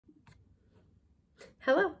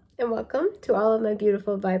Hello and welcome to all of my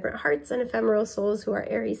beautiful, vibrant hearts and ephemeral souls who are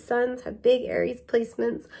Aries suns, have big Aries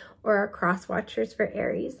placements, or are cross watchers for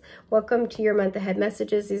Aries. Welcome to your month ahead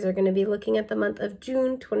messages. These are going to be looking at the month of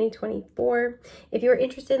June 2024. If you're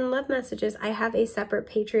interested in love messages, I have a separate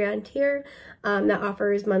Patreon tier that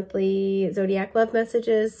offers monthly zodiac love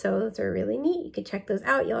messages. So those are really neat. You can check those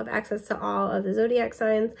out. You'll have access to all of the zodiac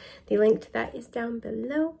signs. The link to that is down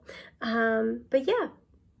below. But yeah.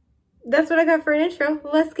 That's what I got for an intro.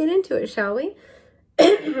 Let's get into it, shall we?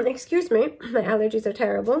 Excuse me, my allergies are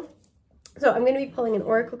terrible. So I'm going to be pulling an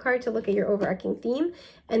oracle card to look at your overarching theme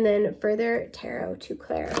and then further tarot to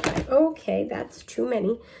clarify. Okay, that's too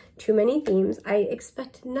many themes. I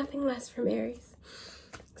expect nothing less from Aries,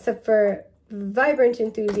 except for vibrant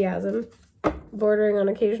enthusiasm, bordering on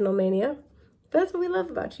occasional mania. That's what we love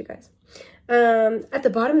about you guys. At the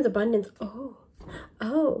bottom is abundance. Oh,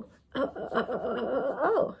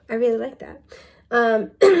 I really like that.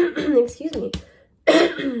 Excuse me.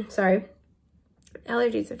 Sorry.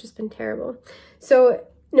 Allergies have just been terrible. So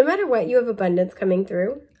no matter what, you have abundance coming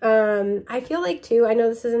through. I feel like too, I know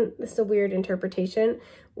this is a weird interpretation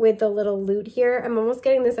with the little lute here. I'm almost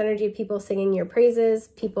getting this energy of people singing your praises.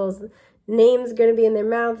 People's names are going to be in their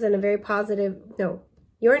mouths in a very positive, no,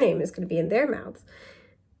 your name is going to be in their mouths.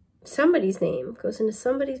 Somebody's name goes into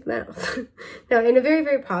somebody's mouth. Now, in a very,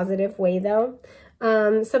 very positive way, though.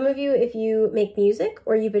 Some of you, if you make music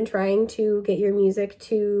or you've been trying to get your music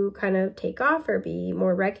to kind of take off or be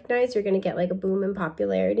more recognized, you're going to get like a boom in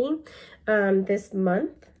popularity this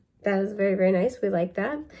month. That is very, very nice. We like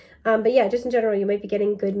that. But yeah, just in general, you might be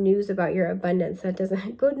getting good news about your abundance. That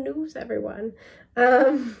doesn't, good news, everyone.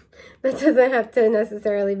 That doesn't have to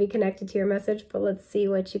necessarily be connected to your message, but let's see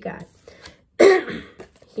what you got.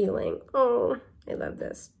 Healing. Oh, I love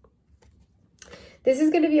this. This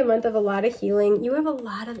is going to be a month of a lot of healing. You have a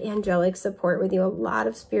lot of angelic support with you, a lot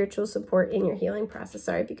of spiritual support in your healing process.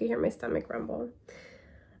 Sorry if you could hear my stomach rumble.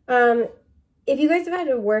 If you guys have had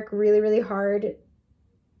to work really, really hard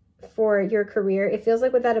for your career, it feels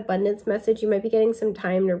like with that abundance message, you might be getting some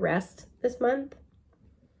time to rest this month.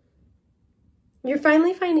 You're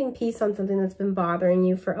finally finding peace on something that's been bothering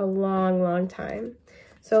you for a long, long time.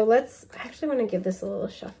 So I actually want to give this a little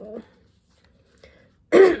shuffle.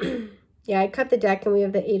 Yeah, I cut the deck and we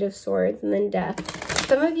have the 8 of Swords and then Death.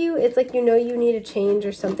 Some of you, it's like you know you need a change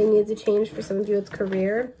or something needs a change. For some of you, it's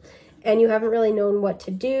career. And you haven't really known what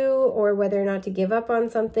to do or whether or not to give up on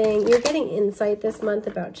something. You're getting insight this month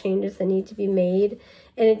about changes that need to be made.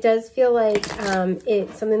 And it does feel like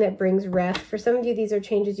it's something that brings rest. For some of you, these are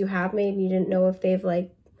changes you have made and you didn't know if they've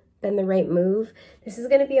been the right move. This is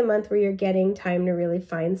going to be a month where you're getting time to really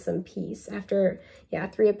find some peace. After, yeah,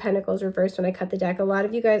 3 of Pentacles reversed when I cut the deck. A lot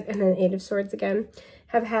of you guys, and then 8 of Swords again,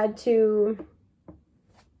 have had to,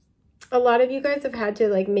 a lot of you guys have had to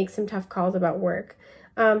make some tough calls about work.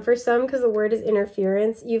 For some, because the word is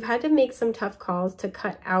interference, you've had to make some tough calls to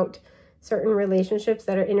cut out certain relationships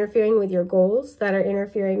that are interfering with your goals, that are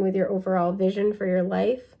interfering with your overall vision for your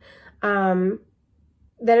life.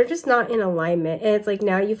 That are just not in alignment. And it's like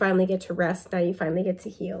now you finally get to rest. Now you finally get to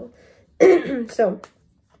heal. So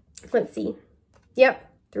let's see. Yep.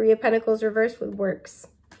 3 of Pentacles reversed with works.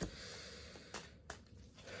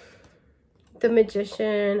 The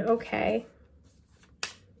Magician. Okay.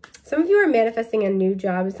 Some of you are manifesting a new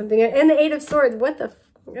job or something. And the 8 of Swords. What the?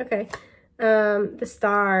 Okay. The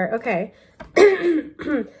Star. Okay.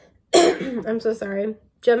 I'm so sorry.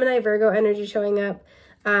 Gemini, Virgo energy showing up.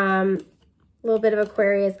 A little bit of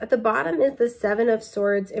Aquarius. At the bottom is the 7 of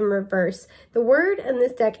Swords in reverse. The word in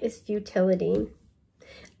this deck is futility.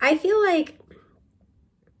 I feel like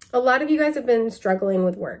a lot of you guys have been struggling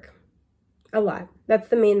with work. A lot. That's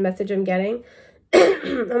the main message I'm getting.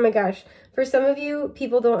 Oh my gosh. For some of you,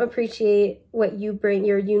 people don't appreciate what you bring,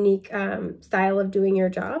 your unique style of doing your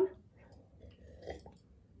job.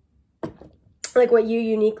 Like what you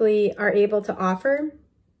uniquely are able to offer.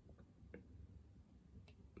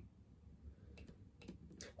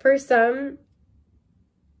 For some,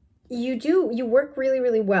 you work really,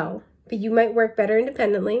 really well, but you might work better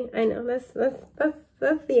independently. I know that's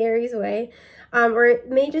the Aries way. Or it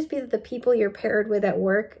may just be that the people you're paired with at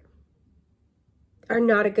work are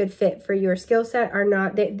not a good fit for your skill set,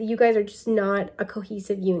 you guys are just not a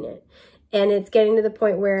cohesive unit. And it's getting to the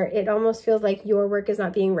point where it almost feels like your work is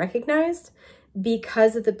not being recognized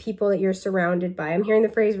because of the people that you're surrounded by. I'm hearing the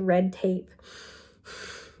phrase red tape.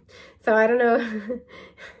 So I don't know.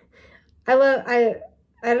 I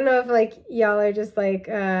don't know if y'all are just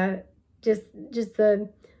just the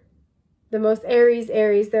most Aries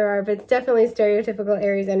there are, but it's definitely stereotypical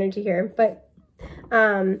Aries energy here. But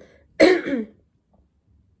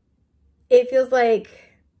it feels like,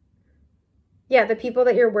 yeah, the people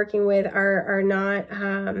that you're working with are not,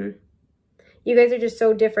 you guys are just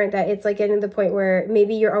so different that it's like getting to the point where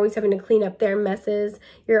maybe you're always having to clean up their messes.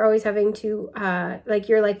 You're always having to, like,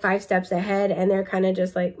 you're like 5 steps ahead and they're kind of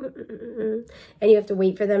just like, and you have to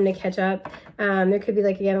wait for them to catch up. There could be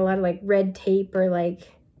like, again, a lot of like red tape or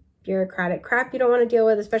like bureaucratic crap you don't want to deal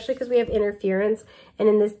with, especially because we have interference. And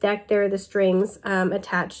in this deck, there are the strings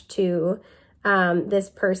attached to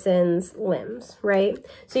this person's limbs, right?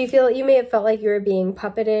 So you may have felt like you were being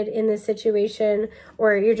puppeted in this situation,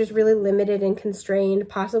 or you're just really limited and constrained,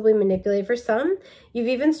 possibly manipulated. For some, you've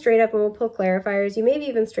even straight up, and we'll pull clarifiers, you may have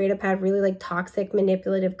even straight up had really like toxic,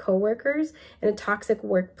 manipulative coworkers and a toxic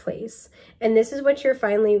workplace. And this is what you're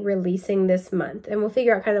finally releasing this month. And we'll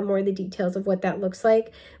figure out kind of more of the details of what that looks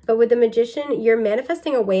like. But with the Magician, you're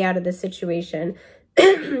manifesting a way out of this situation.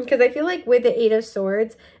 Because I feel like with the 8 of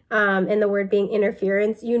Swords, and the word being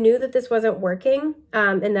interference, you knew that this wasn't working,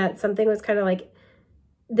 and that something was kind of like,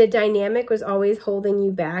 the dynamic was always holding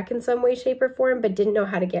you back in some way, shape, or form, but didn't know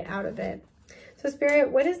how to get out of it. So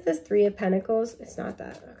Spirit, what is this 3 of Pentacles? It's not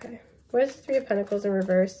that. Okay. What is the 3 of Pentacles in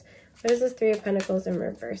reverse? What is this 3 of Pentacles in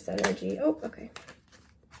reverse energy? Oh, okay.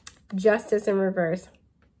 Justice in reverse.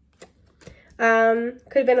 Could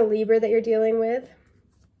have been a Libra that you're dealing with.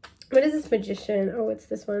 What is this Magician? Oh, it's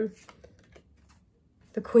this one.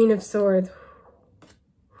 The Queen of Swords.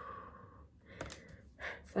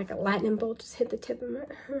 It's like a lightning bolt just hit the tip of my,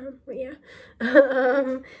 but yeah.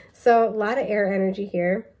 So a lot of air energy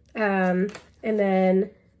here. And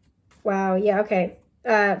then, wow, yeah, okay.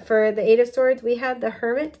 For the 8 of Swords, we had the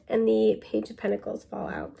Hermit and the Page of Pentacles fall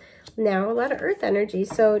out. Now, a lot of earth energy.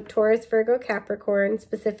 So Taurus, Virgo, Capricorn,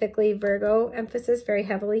 specifically Virgo, emphasis very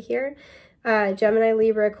heavily here. Gemini,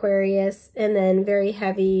 Libra, Aquarius, and then very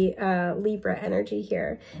heavy Libra energy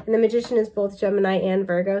here. And the Magician is both Gemini and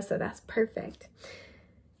Virgo, so that's perfect.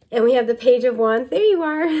 And we have the Page of Wands. There you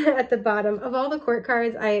are at the bottom. Of all the court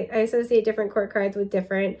cards, I associate different court cards with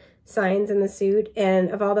different signs in the suit. And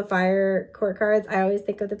of all the fire court cards, I always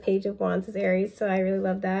think of the Page of Wands as Aries, so I really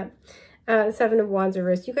love that. 7 of Wands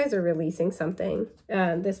reversed. You guys are releasing something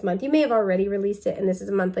this month. You may have already released it, and this is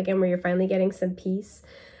a month again where you're finally getting some peace.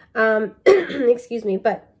 Excuse me,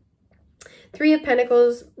 but 3 of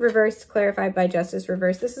Pentacles reversed, clarified by Justice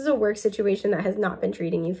reversed. This is a work situation that has not been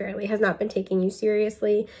treating you fairly, has not been taking you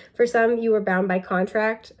seriously. For some, you were bound by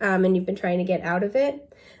contract, and you've been trying to get out of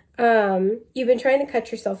it. You've been trying to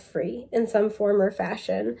cut yourself free in some form or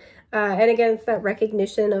fashion. And again, it's that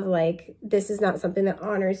recognition of like, this is not something that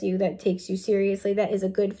honors you, that takes you seriously, that is a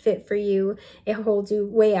good fit for you. It holds you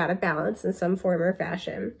way out of balance in some form or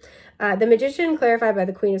fashion. The Magician, clarified by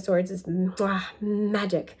the Queen of Swords, is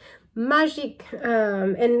magic. Magic.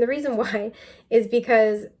 And the reason why is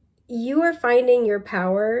because you are finding your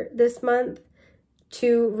power this month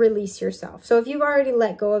to release yourself. So if you've already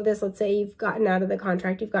let go of this, let's say you've gotten out of the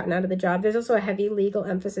contract, you've gotten out of the job, there's also a heavy legal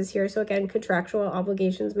emphasis here. So again, contractual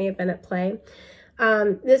obligations may have been at play.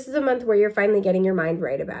 This is a month where you're finally getting your mind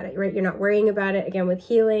right about it, right? You're not worrying about it. Again, with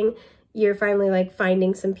healing, you're finally like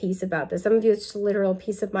finding some peace about this. Some of you, it's just literal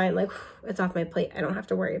peace of mind, like, it's off my plate. I don't have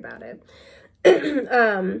to worry about it.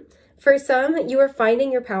 For some, you are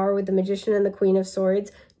finding your power with the Magician and the Queen of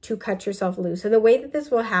Swords to cut yourself loose. So the way that this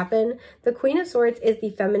will happen, the Queen of Swords is the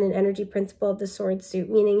feminine energy principle of the sword suit,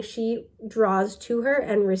 meaning she draws to her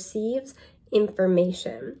and receives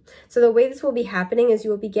information. So the way this will be happening is you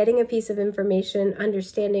will be getting a piece of information,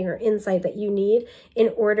 understanding, or insight that you need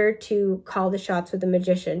in order to call the shots with the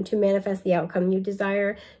Magician, to manifest the outcome you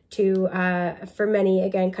desire, to, for many,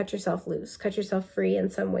 again, cut yourself loose, cut yourself free in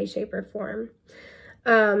some way, shape, or form.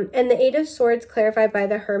 And the 8 of Swords, clarified by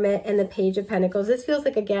the Hermit and the Page of Pentacles. This feels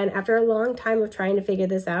like, again, after a long time of trying to figure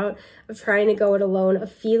this out, of trying to go it alone,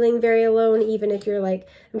 of feeling very alone, even if you're like,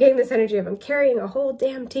 I'm getting this energy of I'm carrying a whole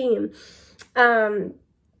damn team, of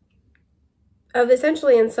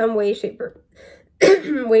essentially in some way, shape, or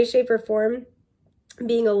form,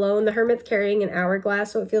 being alone. The Hermit's carrying an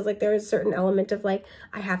hourglass, so it feels like there is a certain element of like,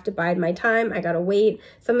 I have to bide my time, I gotta wait.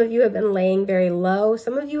 Some of you have been laying very low.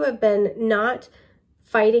 Some of you have been not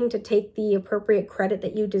fighting to take the appropriate credit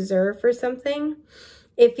that you deserve for something.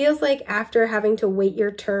 It feels like after having to wait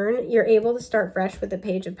your turn, you're able to start fresh with the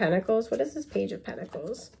Page of Pentacles. What is this Page of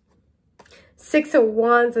Pentacles? 6 of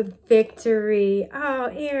Wands with victory.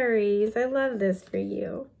 Oh, Aries, I love this for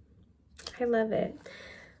you. I love it.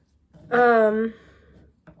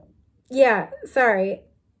 Yeah, sorry.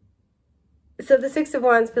 So the 6 of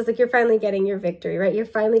Wands feels like you're finally getting your victory, right? You're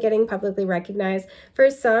finally getting publicly recognized.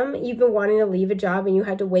 For some, you've been wanting to leave a job and you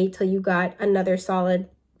had to wait till you got another solid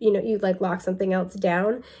you know, you like lock something else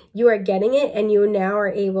down, you are getting it and you now are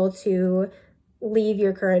able to leave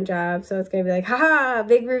your current job. So it's going to be like, haha,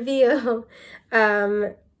 big reveal.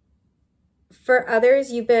 For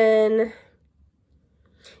others, you've been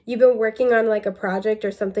working on like a project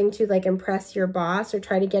or something to like impress your boss or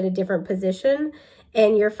try to get a different position,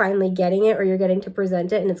 and you're finally getting it, or you're getting to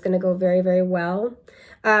present it, and it's going to go very, very well.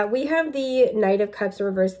 We have the Knight of Cups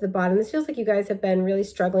reversed at the bottom. This feels like you guys have been really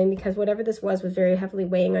struggling because whatever this was very heavily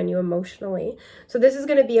weighing on you emotionally. So this is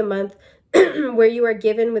going to be a month where you are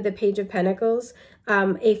given, with the Page of Pentacles,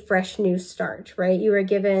 a fresh new start, right? You are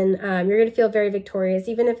given, you're going to feel very victorious,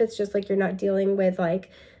 even if it's just like you're not dealing with like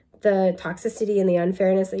the toxicity and the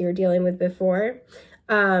unfairness that you were dealing with before.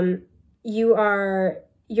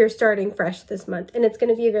 You're starting fresh this month, and it's going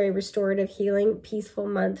to be a very restorative, healing, peaceful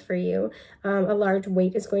month for you. A large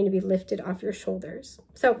weight is going to be lifted off your shoulders.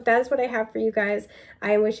 So that is what I have for you guys.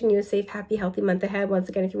 I am wishing you a safe, happy, healthy month ahead. Once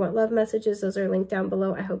again, if you want love messages, those are linked down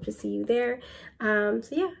below. I hope to see you there. So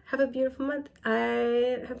yeah, have a beautiful month.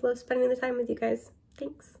 I have loved spending the time with you guys.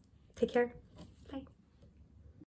 Thanks. Take care.